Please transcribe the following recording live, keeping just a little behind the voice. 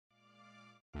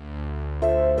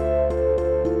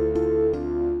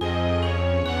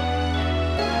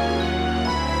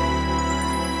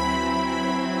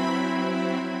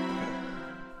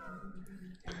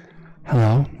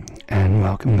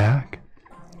welcome back.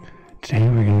 Today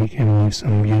we're going to be giving you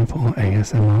some beautiful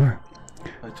ASMR.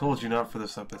 I told you not for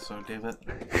this episode, damn it.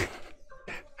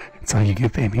 That's all you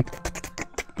get, baby.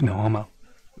 No homo.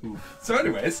 Oof. So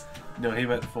anyways. No, he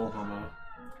meant full homo.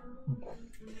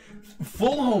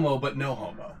 Full homo, but no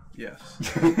homo. Yes.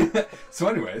 So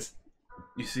anyways.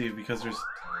 You see, because there's...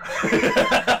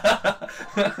 Why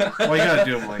you gotta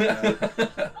do them like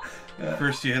that?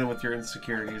 First you hit them with your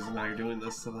insecurities, and now you're doing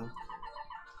this to them.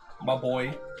 My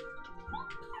boy.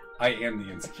 I am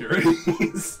the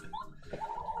insecurities.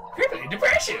 Crippling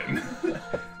depression.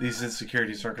 These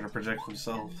insecurities aren't going to project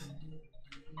themselves.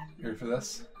 You ready for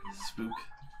this? Spook.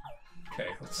 Okay,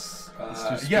 let's...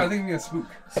 yeah, I think I'm gonna spook.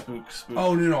 Spook.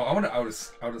 Oh, no, I want to out of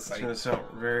sight. It's going to sound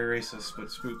very racist, but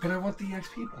spook. But I want the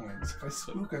XP points. If I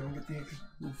spook, I don't get the XP.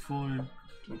 Oh, fine. I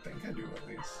don't think I do, at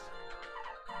least.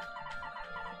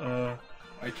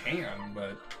 I can,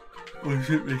 but... What does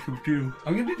it make him do?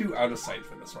 I'm gonna do out of sight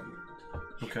for this one.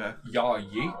 Okay. Yeah,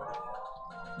 yeet.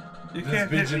 You This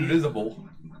can't bitch hit me. invisible.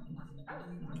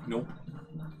 Nope.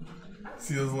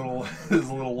 See those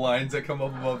little lines that come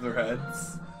up above their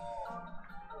heads?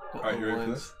 Alright, you ready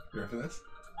for this? You ready for this?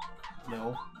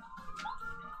 No.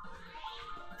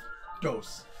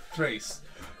 Dos, tres,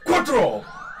 cuatro,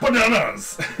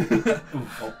 bananas!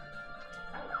 Oof.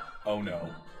 Oh no.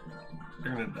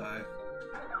 You're gonna die.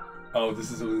 Oh,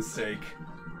 this is a mistake.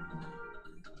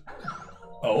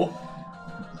 Oh.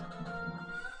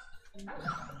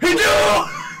 He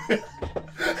do!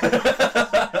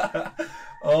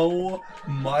 Oh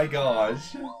my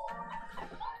gosh.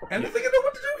 And I think I know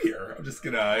what to do here. I'm just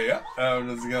gonna,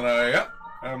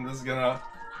 I'm just gonna...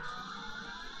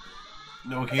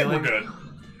 No healing? We're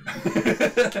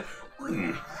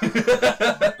good.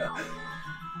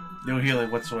 No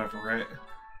healing whatsoever, right?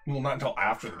 Well, not until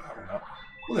after the battle now.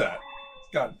 Look at that. It's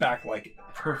got back like...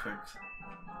 Perfect.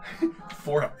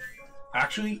 4 health.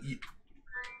 Actually,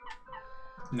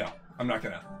 no, I'm not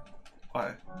gonna.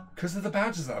 Why? Because of the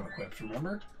badges I've equipped,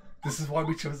 remember? This is why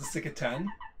we chose to stick at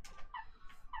 10.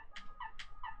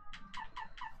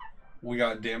 We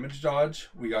got damage dodge,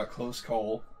 we got close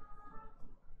call.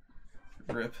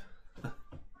 Rip.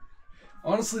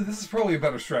 Honestly, this is probably a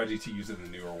better strategy to use in the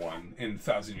newer one. In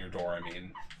 1000 Year Door, I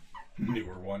mean.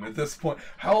 Newer one at this point.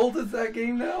 How old is that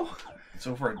game now? It's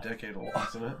over a decade old,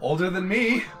 isn't it? Older than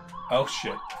me. Oh,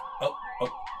 shit. Oh.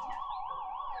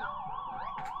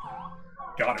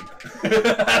 Got him.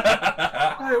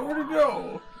 Hey, where'd he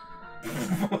go?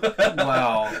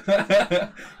 Wow.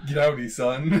 Get outy,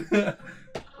 son.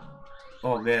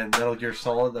 Oh man, Metal Gear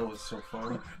Solid, that was so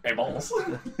fun. Hey, balls.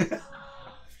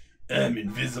 I'm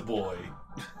invisible. Hey,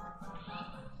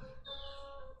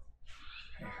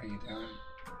 how you doing?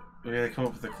 We gotta come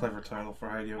up with a clever title for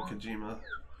Hideo Kojima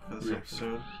for this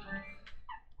episode.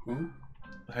 Who?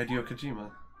 Hideo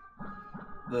Kojima.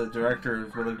 The director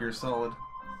of Metal Gear Solid.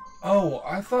 Oh,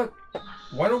 I thought...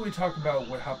 Why don't we talk about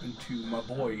what happened to my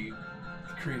boy,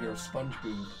 the creator of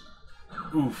SpongeBob?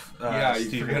 Oof. Yeah, you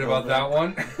Steven forget about that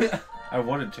one? I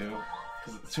wanted to.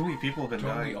 Too many people have been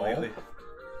Don't dying we all? lately.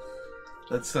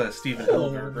 That's Steven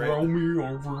Hilbert, right? me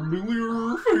over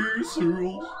familiar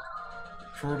faces.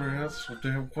 Try to answer the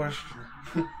damn question.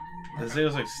 His name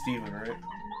was like Steven, right?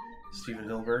 Steven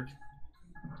Hilbert.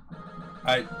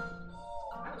 I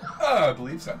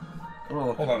believe so.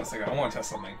 Hold Hold on a second. I want to test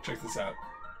something. Check this out.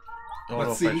 I don't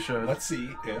know if I should. Let's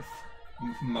see if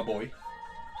my boy.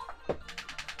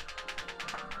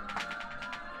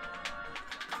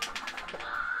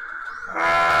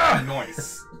 Ah,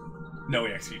 nice. No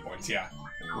EXP points. Yeah.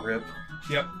 Rip.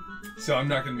 Yep. So I'm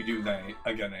not going to be doing that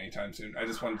again anytime soon. I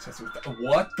just want to test it with the...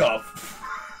 What the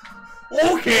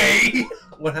Okay!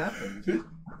 What happened?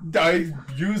 I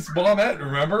used bombette,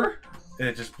 remember? And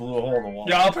it just blew a hole in the wall.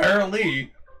 Yeah,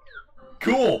 apparently.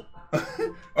 Cool.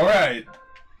 Alright.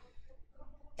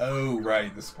 Oh,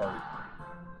 right, this part.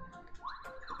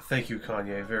 Thank you,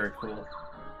 Kanye. Very cool.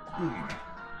 I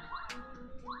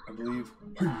believe...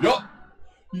 Yeah!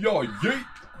 Yeah, yeet!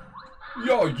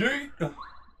 Yeah, yeet!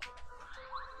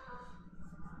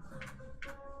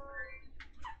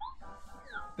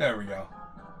 There we go.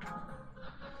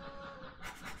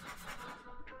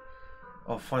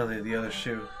 Oh, finally, the other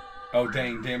shoe. Oh,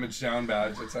 dang, damage down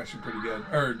badge. That's actually pretty good.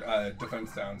 Or,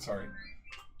 defense down, sorry.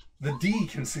 The D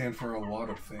can stand for a lot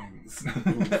of things.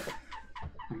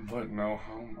 But no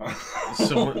homo.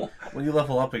 So, when you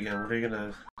level up again, what are you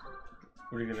gonna...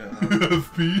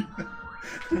 FP?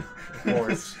 Of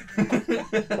course.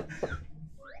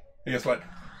 Hey, guess what?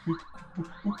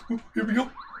 Here we go.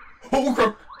 Oh,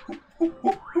 crap.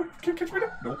 Can't catch me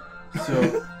now. Nope.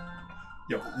 So,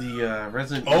 Yo. the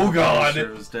Resident Oh, Evil God.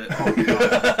 publisher was dead. Oh,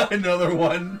 God. Another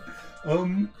one.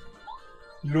 You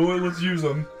know what? Let's use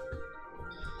them.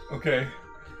 Okay.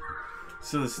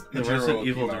 So the It's Resident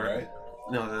Evil chemo, director, right?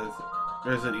 no, the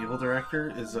Resident Evil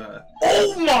director is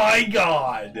Oh my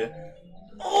god!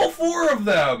 All 4 of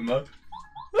them!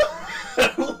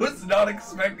 I was not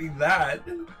expecting that.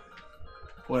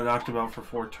 what knocked him out for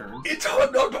 4 turns. It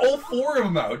knocked all 4 of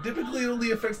them out. Typically, it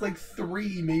only affects like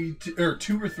 3, maybe 2 or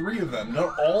 3 of them,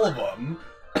 not all of them.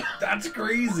 That's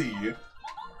crazy.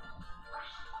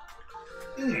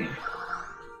 Okay.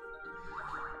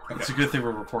 It's a good thing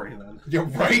we're recording then. You're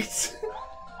right.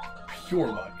 Pure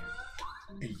luck.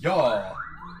 Yeah.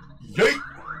 Yay.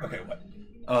 Okay, what?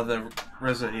 The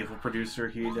Resident Evil producer,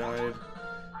 he died.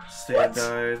 Stan What?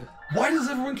 died. Why does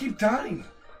everyone keep dying?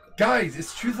 Guys,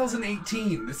 it's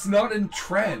 2018. It's not in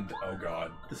trend. Oh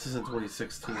god. This isn't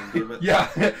 2016, damn it. Yeah,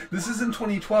 this is in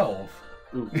 2012.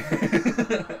 Ooh.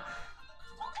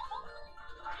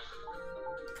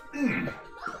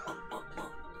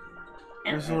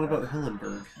 There's one about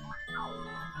Hillenberg.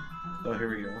 Oh,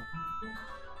 here we go.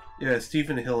 Yeah,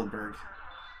 Stephen Hillenberg.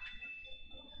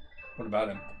 What about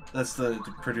him? That's the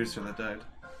producer that died.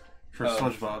 For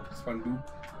SpongeBob. SpongeBob?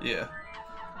 Yeah.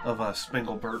 Of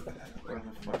Spinglebert. Whatever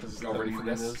the fuck is Y'all ready that for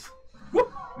name this? is.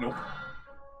 Whoop. Nope.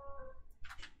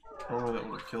 I don't know that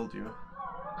would have killed you.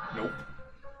 Nope.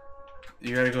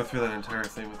 You gotta go through that entire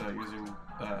thing without using,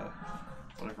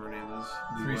 whatever her name is.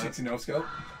 360 no scope?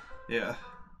 Yeah.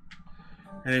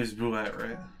 Her name's Bouette,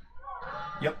 right?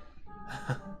 Yep.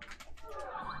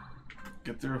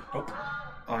 Get through. Nope.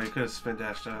 Oh, you could have spin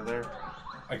dashed out of there.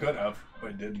 I could have, but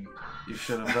I didn't. You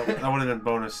should have. That would have been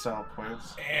bonus style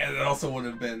points. And it also would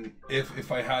have been, if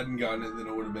I hadn't gotten it, then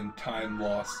it would have been time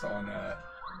lost on, Hi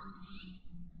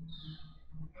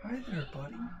there,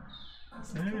 buddy.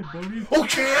 Hey, buddy.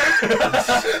 Okay!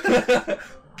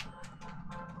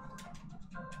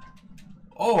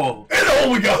 Oh! And oh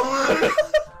my god!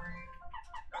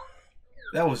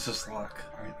 That was just luck.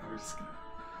 Alright, we're just gonna...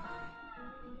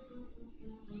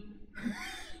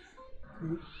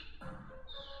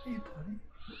 Hey, buddy.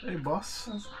 Hey, boss.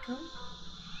 How's it going?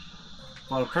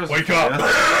 A lot of presents. Wake for up! ya.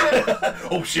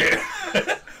 Oh shit!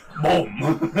 Boom!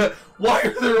 Why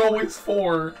are there always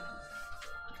 4?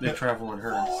 They travel in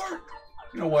herds. 4?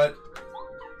 You know what?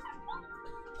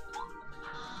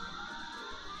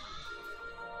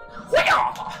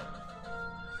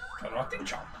 Karate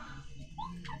chop.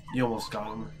 You almost got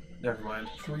him. Never mind.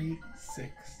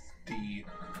 360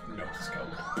 no scope.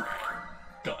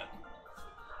 Done.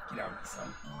 Get out,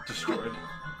 son. Destroyed.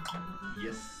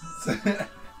 Yes.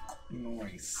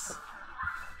 Nice.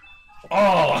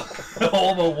 Oh!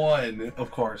 All the one.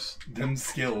 Of course. Them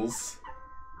skills.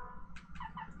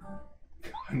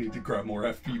 I need to grab more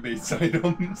FP-based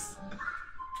items.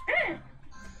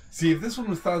 See, if this one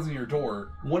was Thousand Year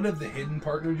Door, one of the hidden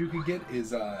partners you could get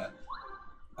is,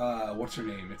 what's her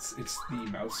name? It's the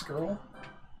mouse girl.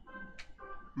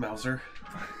 Mauser.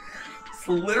 It's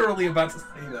literally about to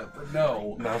say that, but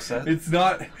no. Mousette? It's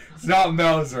not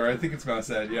Mauser. I think it's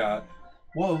Mousette, yeah.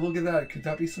 Whoa, look at that. Could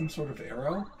that be some sort of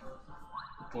arrow?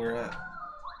 Where at?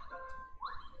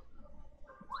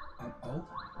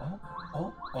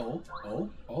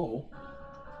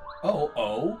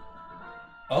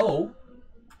 Oh.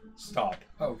 Stop.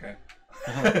 Oh, okay.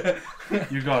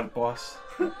 You got it, boss.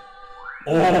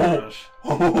 Oh.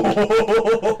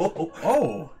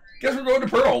 Oh! Guess we're going to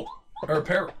Pearl. Or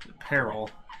Peril. Peril.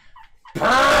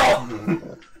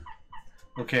 Pearl!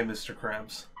 Okay, Mr.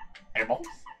 Krabs.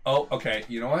 Oh, okay.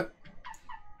 You know what?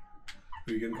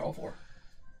 Who are you getting called for?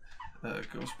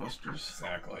 Ghostbusters.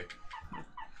 Exactly.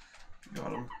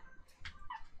 Got him.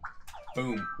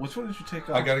 Boom. Which one did you take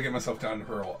off? I gotta get myself down to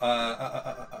Pearl.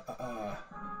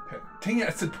 Dang it,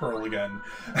 I said Pearl again.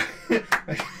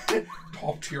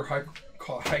 Top tier high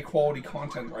quality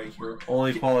content right here.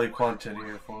 Only quality content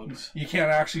here, folks. You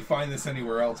can't actually find this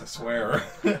anywhere else, I swear.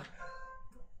 Look at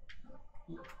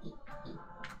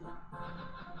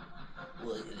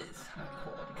this high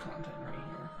quality content right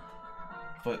here.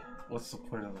 But what's the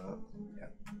point of that? Yeah.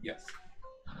 Yes.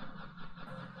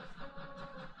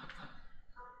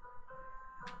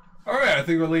 Alright, I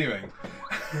think we're leaving.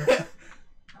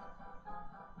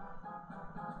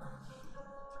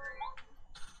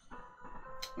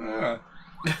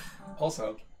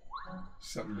 Also,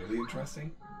 something really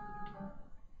interesting.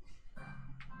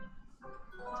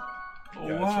 Oh, Yeah,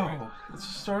 that's wow. right. It's a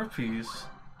star piece.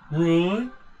 Really?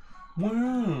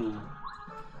 Wow.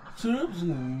 It's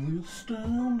absolutely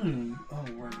astounding. Oh,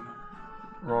 wait.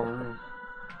 Wrong room.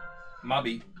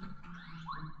 Mobby.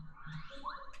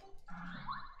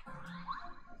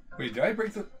 Wait, did I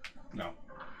break the... No.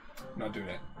 I'm not doing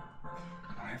it. I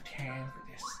don't have time for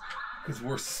this. Because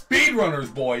we're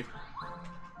speedrunners, boy!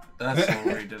 That's the one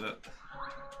where he did it.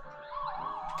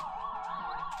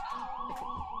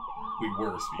 We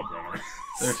were speedrunners.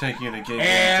 They're taking it a game.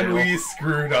 And we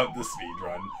screwed up the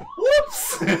speedrun.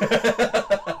 Whoops!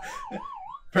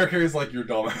 Parakarry's like, you're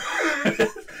dumb.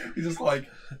 He's just like,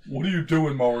 what are you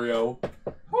doing, Mario?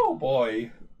 Oh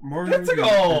boy. Mario, Let's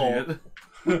go!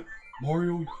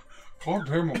 Mario, god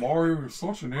damn it, Mario, you're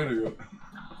such an idiot.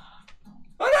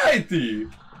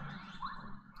 Alrighty!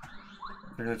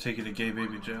 They're gonna take you to gay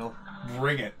baby jail.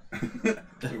 Bring it.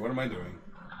 Wait, what am I doing?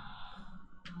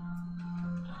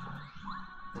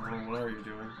 What are you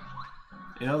doing?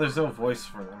 You know, there's no voice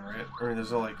for them, right? Or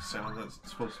there's no, like, sound that's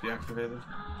supposed to be activated.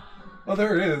 Oh,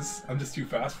 there it is. I'm just too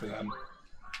fast for them.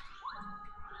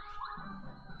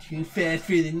 Too fast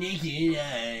for the naked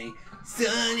eye.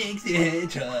 Sonic the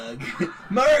Hedgehog.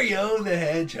 Mario the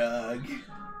Hedgehog.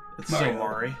 It's so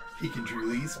Mari. He can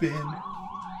truly spin.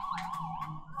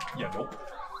 Yeah, nope.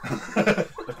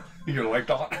 You're like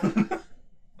that.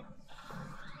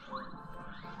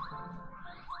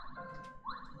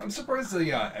 I'm surprised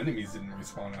the enemies didn't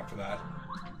respawn after that.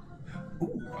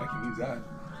 Ooh, I can use that.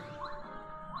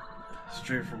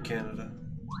 Straight from Canada.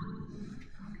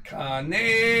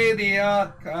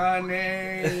 Canada,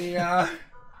 Canada,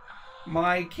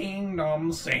 my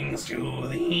kingdom sings to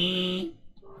thee.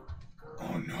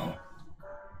 Oh no.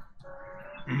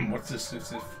 What's this?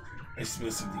 I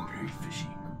smell something very fishy.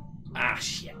 Ah,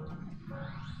 shit.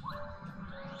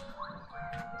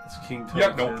 It's King Toad.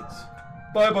 Yep, nope.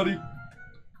 Bye, buddy.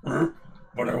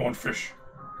 But I want fish.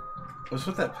 What's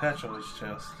with that patch on his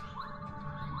chest?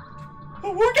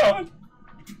 Oh my god!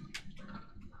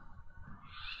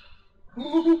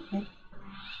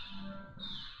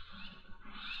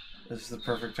 This is the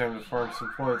perfect time to farm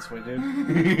some points, my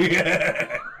dude.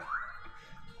 Yeah.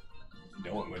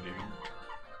 No, my dude.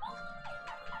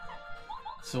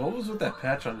 So what was with that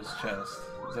patch on his chest?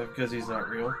 Is that because he's not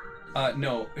real?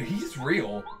 No, he's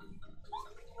real.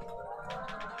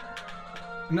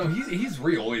 No, he's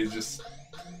real. He's just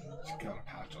got a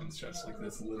patch on his chest. Like,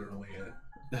 that's literally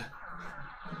it.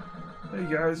 Hey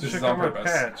guys, This check is on out my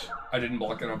purpose. patch. I didn't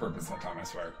block it on purpose that time, I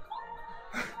swear.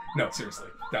 No, seriously.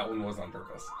 That one was on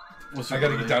purpose. I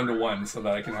gotta get down to 1 so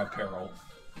that I can have peril.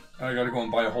 And I gotta go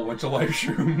and buy a whole bunch of life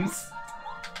shrooms.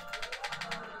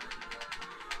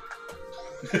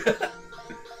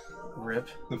 Rip.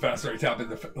 The faster I tap it,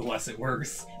 the less it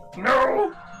works.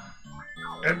 No!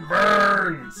 It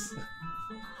burns!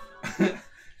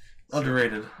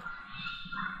 Underrated.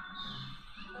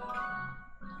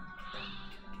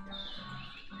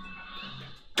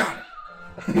 Got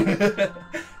it!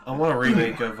 I want a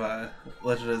remake of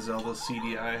Legend of Zelda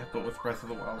CDI, but with Breath of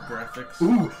the Wild graphics.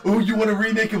 Ooh, you want a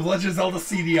remake of Legend of Zelda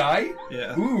CDI?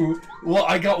 Yeah. Ooh, well,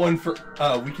 I got one for,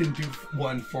 we can do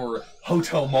one for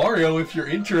Hotel Mario if you're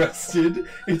interested.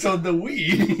 It's on the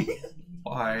Wii.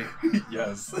 Why?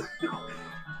 Yes.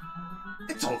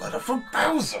 It's a letter from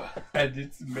Bowser! And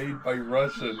it's made by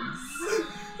Russians.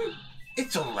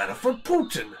 It's a letter from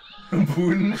Putin!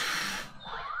 Putin.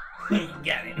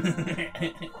 Got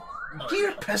it.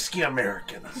 Dear pesky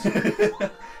Americans!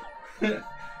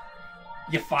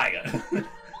 You're fired.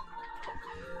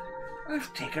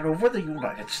 I've taken over the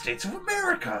United States of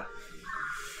America!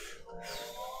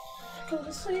 Go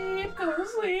to sleep, go to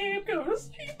sleep, go to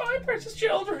sleep, my precious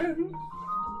children.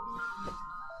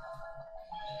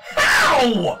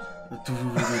 Ow!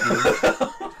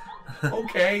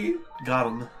 Okay. Got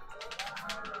him.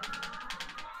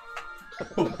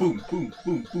 Boom, boom, boom,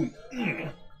 boom, boom.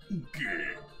 Okay.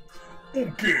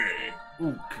 Okay.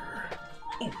 Okay.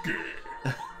 Okay.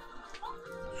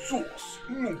 Sauce,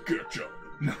 no ketchup.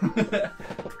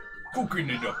 Cooking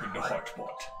it up in the hot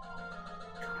pot.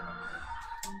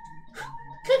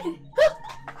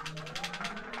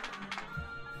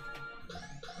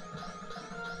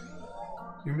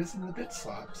 You're missing the bit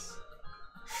slaps.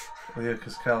 Oh yeah,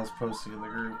 because Kyle's posting in the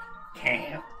group.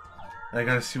 Camp. I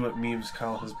gotta see what memes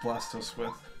Kyle has blessed us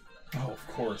with. Oh, of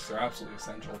course, they're absolutely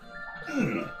essential.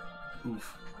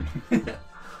 Oof.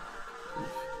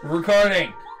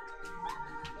 Recording!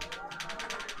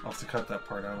 I'll have to cut that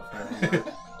part out if I don't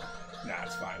know. Nah,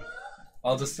 it's fine.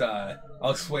 I'll just,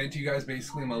 I'll explain it to you guys.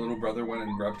 Basically, my little brother went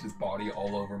and rubbed his body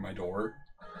all over my door.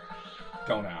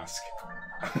 Don't ask.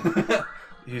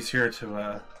 He's here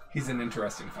to, He's an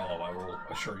interesting fellow, I will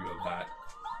assure you of that.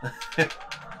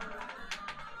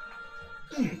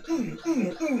 Oh,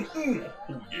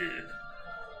 yeah.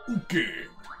 Okay.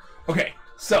 Okay,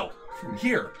 so, from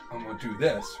here, I'm gonna do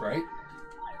this, right?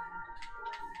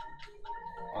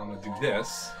 I'm gonna do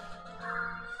this.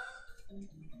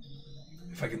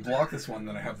 If I can block this one,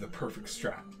 then I have the perfect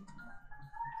strat.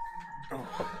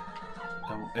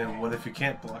 And what if you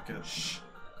can't block it? Shh.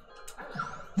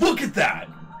 Look at that!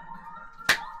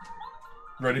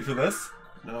 Ready for this?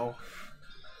 No.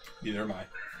 Neither am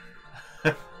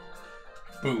I.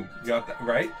 Boom. You got that,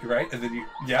 right? Right? And then you...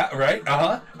 Yeah, right?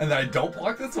 Uh-huh. And then I don't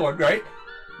block this one, right?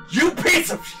 You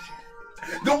piece of shit!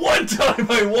 The one time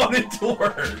I want it to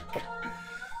work!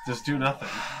 Just do nothing.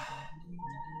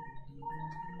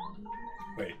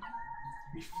 Wait.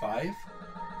 Me 5?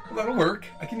 Well, that'll work.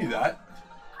 I can do that.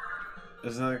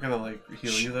 Isn't that gonna, like,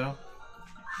 heal you, though?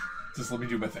 Just let me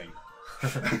do my thing.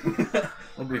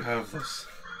 Let me have this.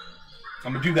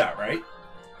 I'm gonna do that, right?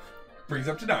 Brings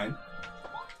up to 9.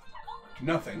 Do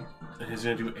nothing. And he's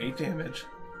gonna do 8 damage.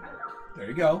 There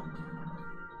you go.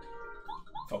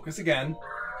 Focus again.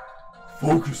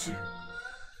 Focusing.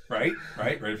 Right?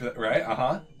 Right? Ready for that? Right?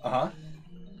 Uh-huh. Uh-huh.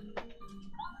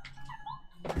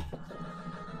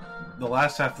 The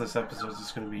last half of this episode is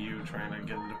just gonna be you trying to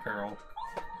get into peril.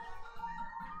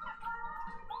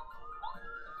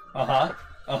 Uh-huh.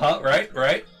 Uh-huh. Right?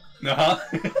 Right? Uh-huh.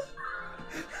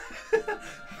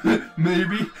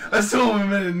 Maybe. I still have a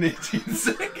minute and 18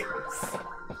 seconds.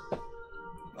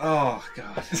 Oh,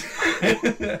 God.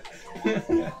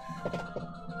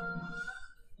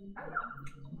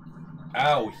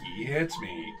 Ow, he hit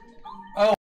me.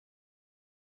 Oh.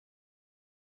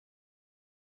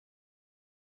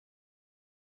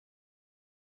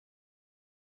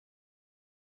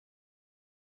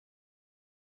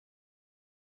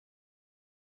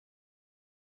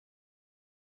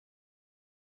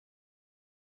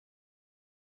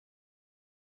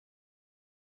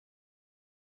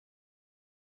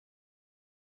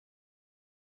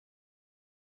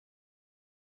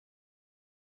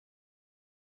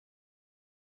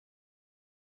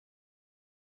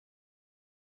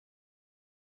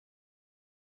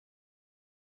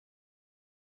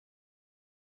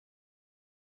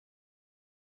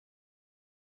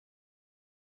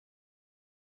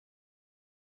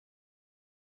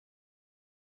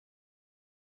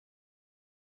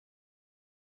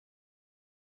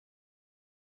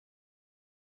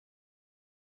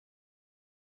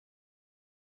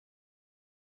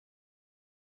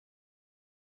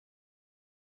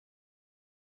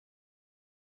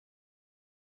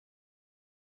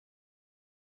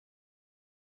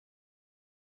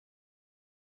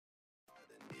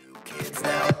 Kids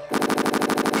now,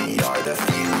 we are the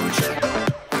future.